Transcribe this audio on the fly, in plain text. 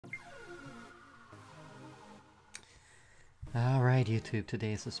Alright, YouTube,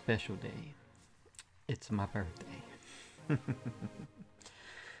 today is a special day. It's my birthday.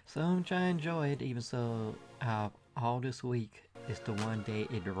 So I'm trying to enjoy it, even so all this week is the one day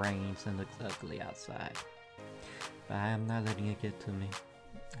it rains and looks ugly outside. But I am not letting it get to me.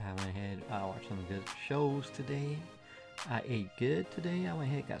 I went ahead, I watched some good shows today. I ate good today. I went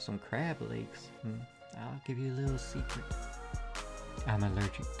ahead and got some crab legs. I'll give you a little secret. I'm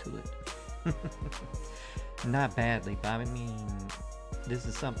allergic to it. Not badly, but I mean, this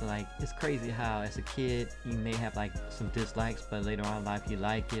is something like, it's crazy how as a kid you may have like some dislikes, but later on in life you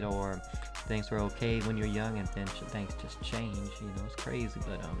like it, or things were okay when you're young and then things just change, you know. It's crazy.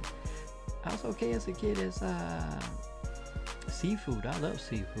 But I was okay as a kid as seafood. I love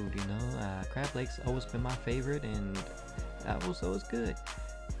seafood, you know. Crab legs always been my favorite, and that was always good.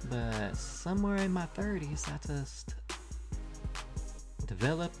 But somewhere in my 30s I just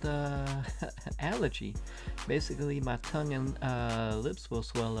developed allergy. Basically my tongue and lips will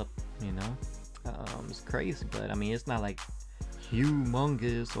swell up, you know. It's crazy, but I mean, it's not like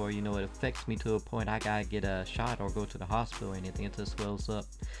humongous, or you know, it affects me to a point I gotta get a shot or go to the hospital or anything. It just swells up,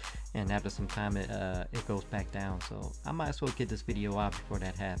 and after some time it goes back down. So I might as well get this video out before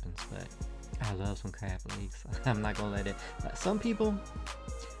that happens. But I love some crab legs. I'm not gonna let it. Some people,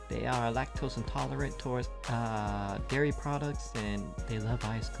 they are lactose intolerant towards dairy products, and they love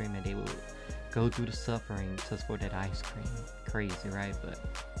ice cream, and they will go through the suffering just for that ice cream. Crazy, right? But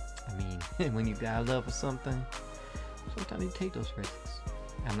I mean, when you got a love for something, sometimes you take those risks.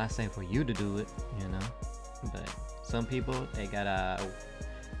 I'm not saying for you to do it, you know, but some people, they got a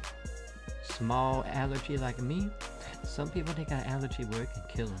small allergy like me. Some people, they got allergy where it can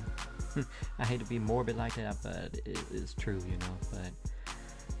kill them. I hate to be morbid like that, but it's true, you know. But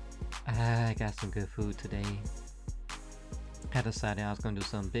I got some good food today. I decided I was going to do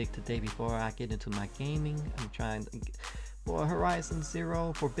something big today before I get into my gaming. I'm trying to, for Horizon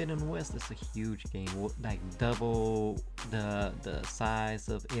Zero Forbidden West, it's a huge game, like double the size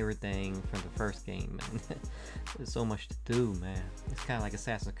of everything from the first game. And there's so much to do, man. It's kind of like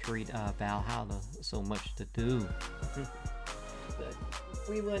Assassin's Creed Valhalla, so much to do. But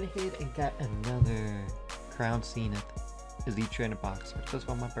we went ahead and got another Crown Zenith Elite Trainer Boxer just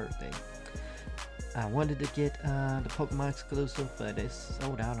for my birthday. I wanted to get the Pokemon exclusive, but it's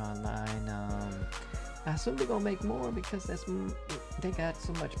sold out online. I assume they're gonna make more because they got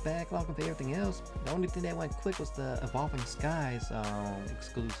so much backlog of everything else. The only thing that went quick was the Evolving Skies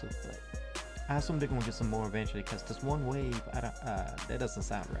exclusive, but I assume they're gonna get some more eventually, because this one wave, that doesn't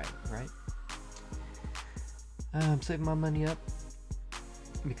sound right? I'm saving my money up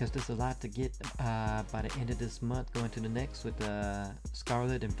because there's a lot to get by the end of this month, going to the next with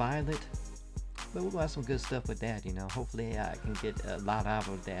Scarlet and Violet. But we'll have some good stuff with that, you know. Hopefully I can get a lot out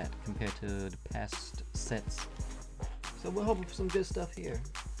of that compared to the past sets. So we're hoping for some good stuff here.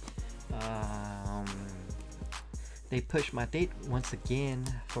 They pushed my date once again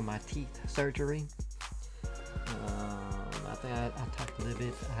for my teeth surgery. I think I talked a little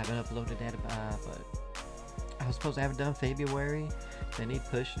bit. I haven't uploaded that, but I was supposed to have it done February. Then they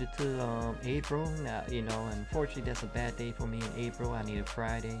pushed it to April. Now, you know, unfortunately that's a bad day for me in April. I need a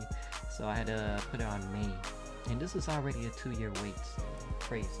Friday. So I had to put it on May, and this is already a 2-year wait, so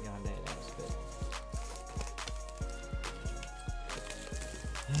crazy on that aspect.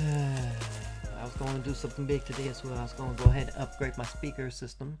 I was going to do something big today as well. I was going to go ahead and upgrade my speaker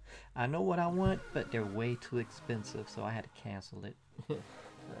system. I know what I want, but they're way too expensive, so I had to cancel it.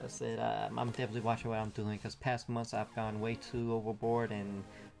 I said I'm definitely watching what I'm doing, because past months I've gone way too overboard, and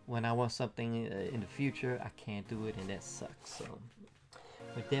when I want something in the future, I can't do it, and that sucks. So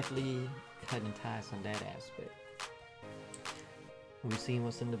we're definitely cutting ties on that aspect. We've seen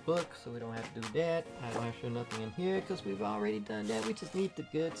what's in the book, so we don't have to do that. I don't have to show nothing in here because we've already done that. We just need the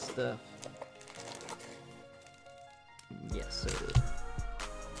good stuff. Yes, sir.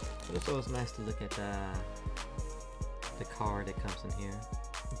 It's always nice to look at the card that comes in here.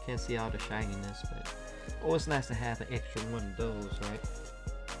 You can't see all the shininess, but always nice to have an extra one of those, right?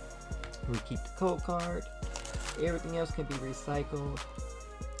 We keep the code card. Everything else can be recycled.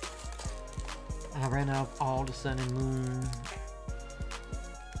 I ran out of all the Sun and Moon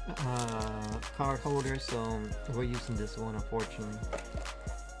card holders, so we're using this one, unfortunately.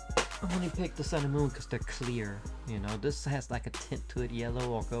 I only picked the Sun and Moon because they're clear, you know. This has like a tint to it,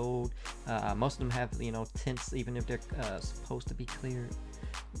 yellow or gold. Most of them have, you know, tints even if they're supposed to be clear.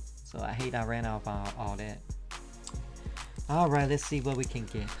 So I hate I ran out of all that. Alright, let's see what we can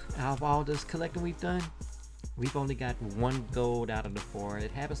get. Out of all this collecting we've done, we've only got 1 gold out of the 4.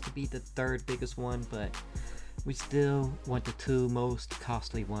 It happens to be the 3rd biggest one, but we still want the two most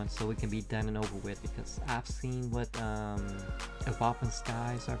costly ones so we can be done and over with, because I've seen what Evolving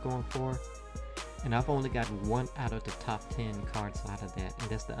Skies are going for, and I've only got one out of the top 10 cards out of that, and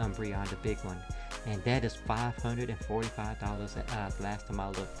that's the Umbreon, the big one, and that is $545 at last time I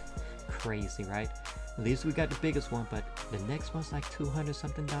looked. Crazy, right? At least we got the biggest one, but the next one's like $200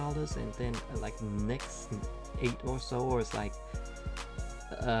 something, and then like next 8 or so, or it's like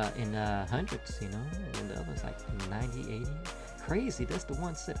in hundreds, you know, and the other's like 90, 80. Crazy. That's the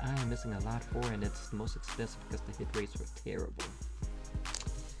one set I am missing a lot for, and it's the most expensive because the hit rates were terrible.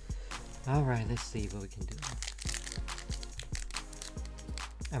 Alright, let's see what we can do.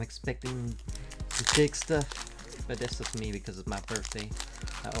 I'm expecting big stuff, but that's just me because it's my birthday.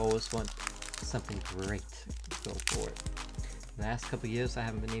 I always want something great to go for it. The last couple years I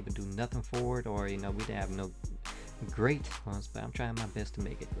haven't been able to do nothing for it, or you know, we didn't have no great ones, but I'm trying my best to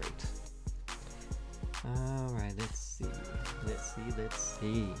make it great. Alright, let's see. Let's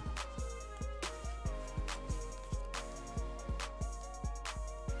see.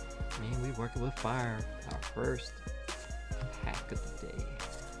 Man, we working with fire. Our first pack of the day.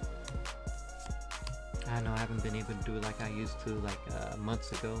 I know I haven't been able to do it like I used to, like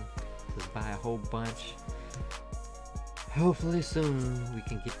months ago. Just buy a whole bunch. Hopefully soon we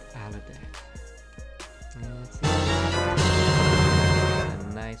can get out of that. Let's see.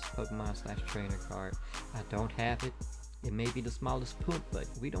 A nice Pokemon / trainer card. I don't have it. It may be the smallest poop, but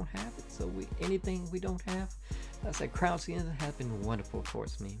we don't have it. So anything we don't have, I said Crownsians have been wonderful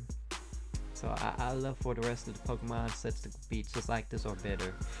towards me. So I love for the rest of the Pokemon sets to be just like this or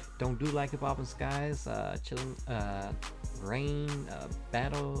better. Don't do like Evolving Skies, Chilling, Rain,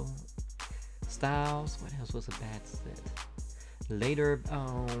 Battle Styles. What else was a bad set? Later,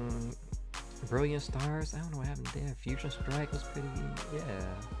 Brilliant Stars. I don't know what happened there. Fusion Strike was pretty,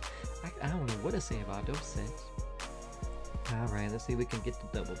 yeah. I don't know what to say about those sets. Alright, let's see if we can get the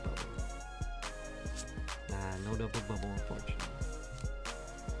double bubble. Nah, no double bubble, unfortunately.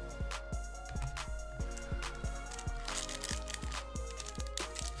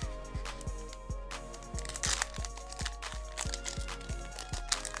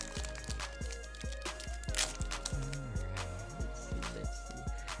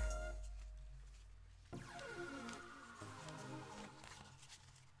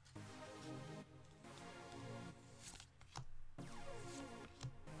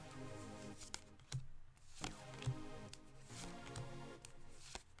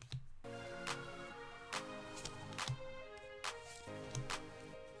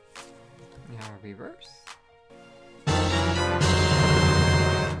 Reverse.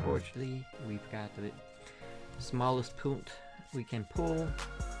 Unfortunately, we've got the smallest punt we can pull,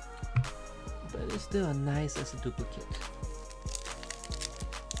 but it's still nice as a duplicate.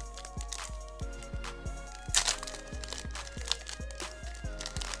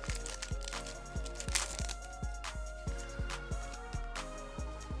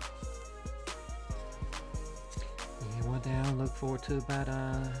 Down, look forward to about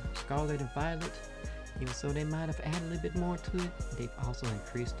Scarlet and Violet. Even so, they might have added a little bit more to it. They've also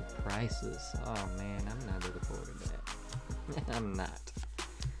increased the prices. Oh man, I'm not looking forward to that. I'm not.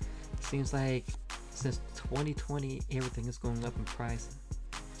 Seems like since 2020 everything is going up in price,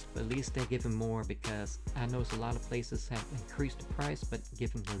 but at least they're giving more, because I noticed a lot of places have increased the price but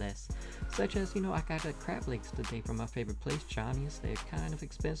giving less, such as, you know, I got a crab legs today from my favorite place, Johnny's. They're kind of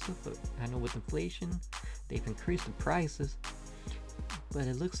expensive, but I know with inflation they've increased the prices, but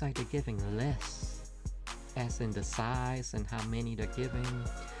it looks like they're giving less, as in the size and how many they're giving.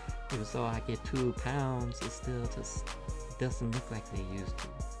 Even though I get 2 pounds, it still just doesn't look like they used to.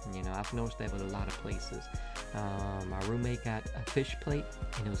 You know, I've noticed that with a lot of places. My roommate got a fish plate,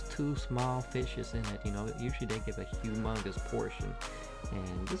 and it was 2 small fishes in it. You know, usually they give a humongous portion,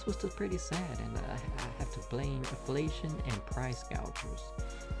 and this was just pretty sad. And I have to blame inflation and price gougers,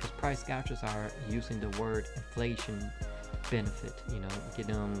 because price gougers are using the word inflation benefit, you know, get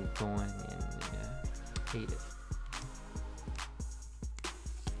them going, and hate it.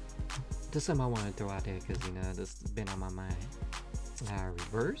 Just something I want to throw out there, because, you know, this has been on my mind.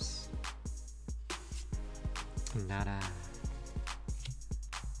 Reverse. Nada.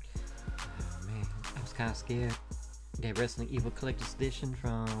 Oh man, I was kind of scared. That Resident Evil Collector's Edition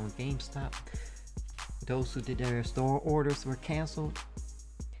from GameStop, those who did their store orders were canceled,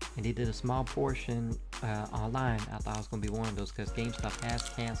 and they did a small portion online. I thought I was going to be one of those, because GameStop has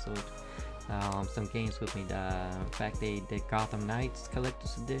canceled some games with me. In fact, they did Gotham Knights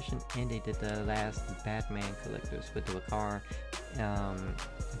Collector's Edition, and they did the last Batman Collectors with the car.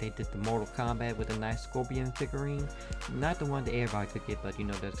 They did the Mortal Kombat with a nice Scorpion figurine. Not the one that everybody could get, but you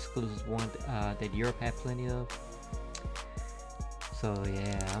know, the exclusive one that Europe had plenty of. So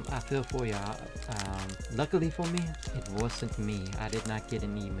yeah, I feel for y'all. Luckily for me, it wasn't me. I did not get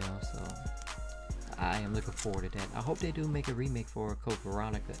an email, so I am looking forward to that. I hope they do make a remake for Code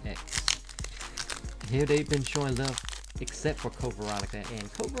Veronica X. Here they've been showing love except for Code Veronica,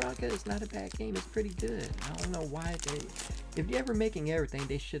 and Code Veronica is not a bad game. It's pretty good. I don't know why they, if you're ever making everything,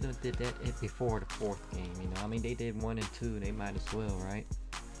 they should have did that before the 4th game, you know. I mean, they did 1 and 2, they might as well, right?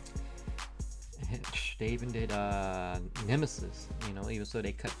 They even did Nemesis, you know, even so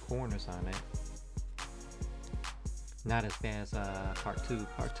they cut corners on it. Not as bad as part 2.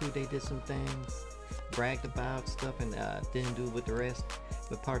 Part 2 they did some things, bragged about stuff, and didn't do it with the rest.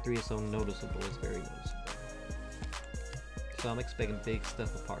 But part 3 is so noticeable, it's very noticeable. So I'm expecting big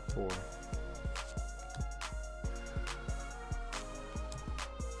stuff for part 4.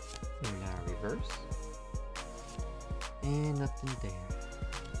 And now reverse. And nothing there.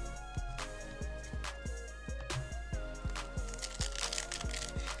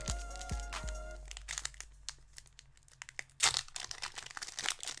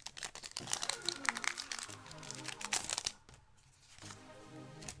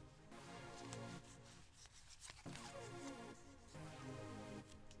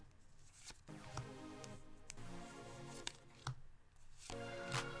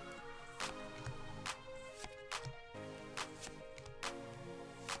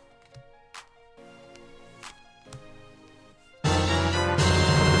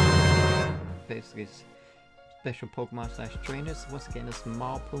 Basically special Pokemon slash trainers. Once again, a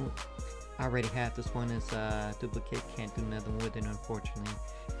small pool. I already have this one as duplicate, can't do nothing with it unfortunately,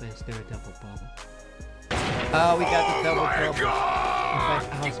 but it's their double bubble. Oh, we got the double bubble. In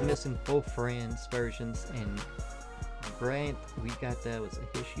fact, I was missing both friends versions, and Grant, we got that was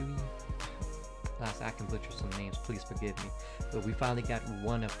a Hishui. I can butcher some names, please forgive me, but we finally got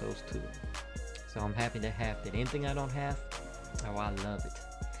one of those two, so I'm happy to have that. Anything I don't have, oh, I love it.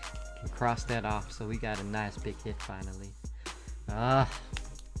 Can cross that off, so we got a nice big hit finally. Now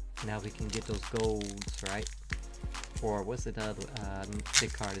we can get those golds, right? Or what's the other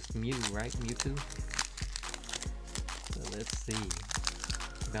big card? It's Mew, right? Mewtwo. So let's see.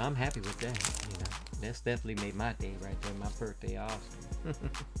 But I'm happy with that. You know, that's definitely made my day right there. My birthday awesome.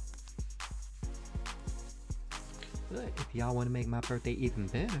 But if y'all want to make my birthday even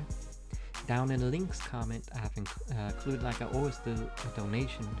better, down in the links comment, I've included, like I always do, a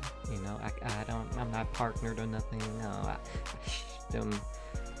donation. You know, I'm not partnered or nothing.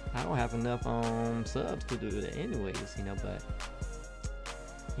 I don't have enough subs to do that anyways, you know, but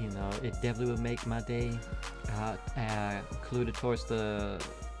you know, it definitely would make my day. Included towards the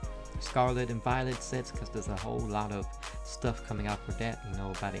Scarlet and Violet sets, because there's a whole lot of stuff coming out for that, you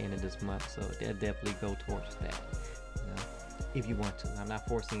know, by the end of this month, so they'll definitely go towards that, you know, if you want to. I'm not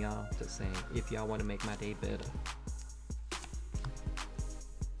forcing y'all, just saying if y'all want to make my day better.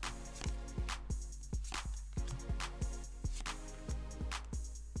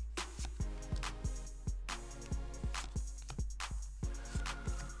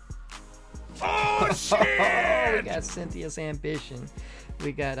 Oh, shit! We got Cynthia's Ambition.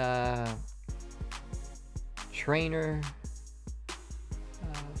 We got Trainer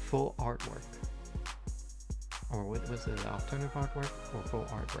full artwork. Or what was it? Alternative artwork or full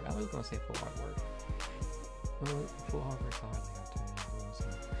artwork? I was gonna say full artwork. Well, full artwork hardly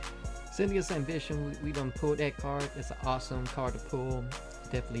alternative. Cynthia's Ambition. We done pulled that card. It's an awesome card to pull.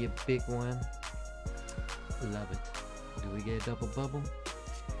 Definitely a big one. Love it. Do we get a double bubble?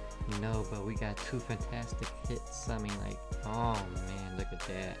 No, but we got two fantastic hits. I mean, like, oh man, look at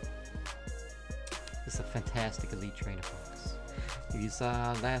that. It's a fantastic Elite Trainer box. If you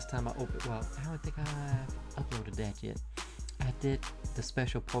saw last time I opened, well, I don't think I've uploaded that yet. I did the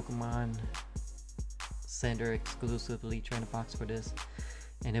special Pokemon Center exclusive Elite Trainer box for this,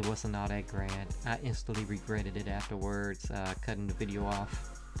 and it wasn't all that grand. I instantly regretted it afterwards, cutting the video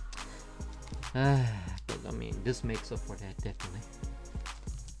off. But I mean, this makes up for that, definitely.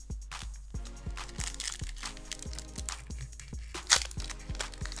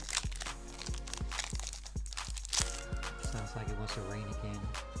 Sounds like it wants to rain again.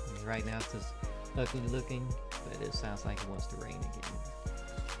 I mean, right now it's just ugly looking, but it sounds like it wants to rain again.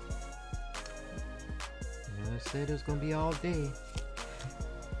 You know, it said it was gonna be all day.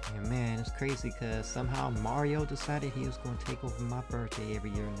 And man, it's crazy because somehow Mario decided he was gonna take over my birthday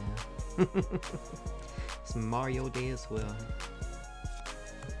every year now. It's Mario Day as well.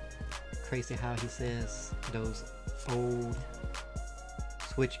 crazy how he says those old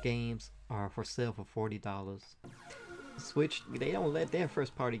Switch games are for sale for $40. Switch, they don't let their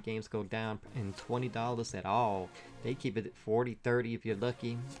first party games go down in $20 at all. They keep it at 40, 30 if you're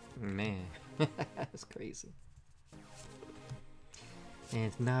lucky. Man, that's crazy.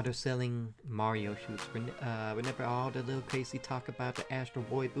 And now they're selling Mario shoes. Remember all the little crazy talk about the Astro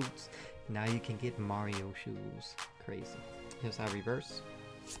Boy boots? Now you can get Mario shoes. Crazy. Here's our reverse.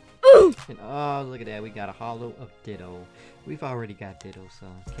 And oh, look at that. We got a holo of Ditto. We've already got Ditto, so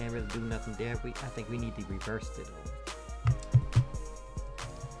can't really do nothing there. I think we need the reverse Ditto.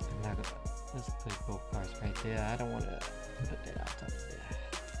 I'm not gonna, let's put both cards right there. I don't want to put that on top of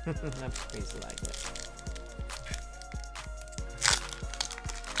there. I'm crazy like that.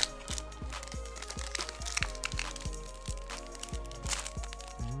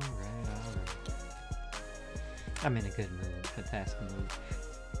 I'm in a good mood, fantastic mood.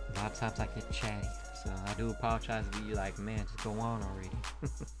 A lot of times I get chatty, so I do apologize if you like, man, just go on already.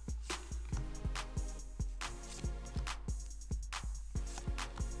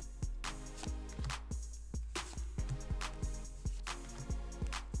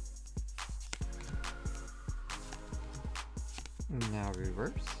 Now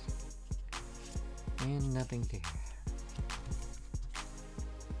reverse, and nothing there.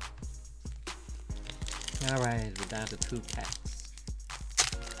 Alright, we're down to 2 packs.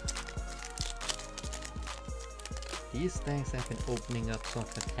 These things have been opening up some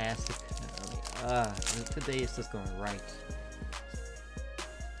fantastic. Today it's just going right.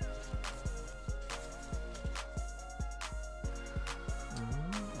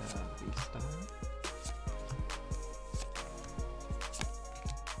 V-Star.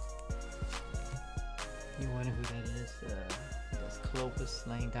 You wonder who that is? That's Clovis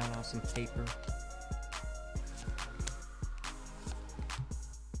laying down on some paper.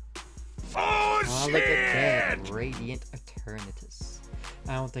 Oh, look at that! Radiant Eternatus.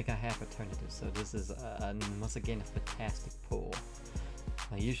 I don't think I have Eternatus, so this is once again a fantastic pull.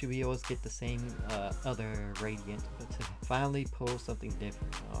 Usually we always get the same other Radiant, but to finally pull something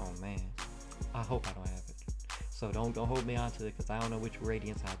different, oh man. I hope I don't have it. So don't hold me onto it, because I don't know which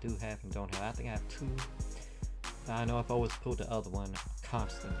Radiants I do have and don't have. I think I have 2. I know I've always pulled the other one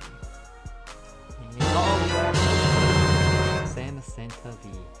constantly. Santa V.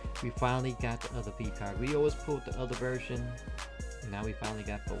 We finally got the other V card. We always pulled the other version, and now we finally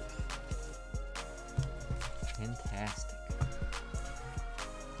got both. Fantastic.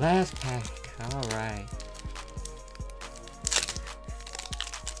 Last pack. Alright.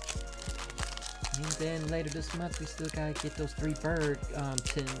 And then later this month we still gotta get those 3 bird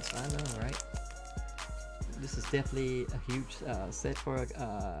tins. I know, right? This is definitely a huge set for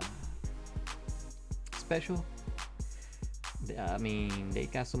a special. I mean, they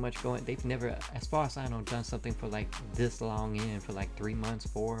got so much going. They've never, as far as I know, done something for like this long in for like 3 months,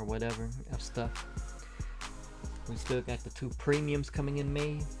 4 or whatever of stuff. We still got the 2 premiums coming in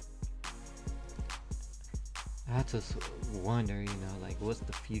May. I just wonder, you know, like what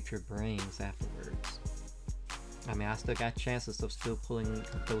the future brings afterwards. I mean, I still got chances of still pulling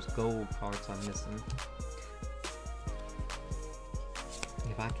those gold cards I'm missing.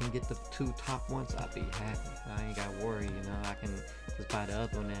 If I can get the 2 top ones, I'll be happy. I ain't gotta worry, you know. I can just buy the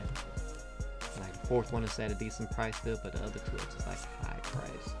other one at, like, the 4th one is at a decent price still, but the other 2 are just like high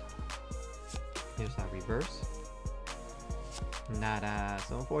priced. Here's our reverse. Nada.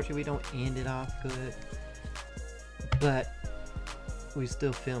 So unfortunately we don't end it off good, but we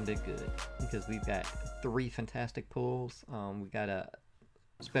still filmed it good because we've got 3 fantastic pulls. We got a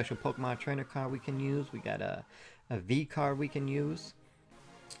special Pokemon trainer card we can use. We got a V card we can use.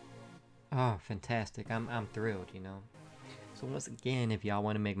 Oh, fantastic. I'm thrilled, you know. So once again, if y'all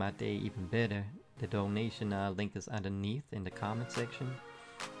want to make my day even better, the donation link is underneath in the comment section.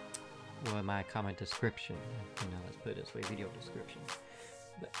 Or my comment description. You know, let's put it this way, video description.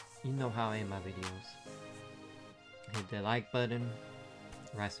 But you know how I end my videos. Hit the like button.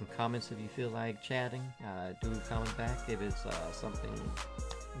 Write some comments if you feel like chatting. Do comment back if it's something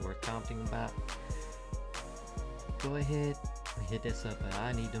worth commenting about. Go ahead. Hit this up, but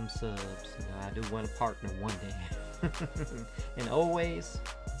I need them subs. You know, I do want to partner one day. And always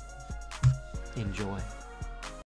enjoy.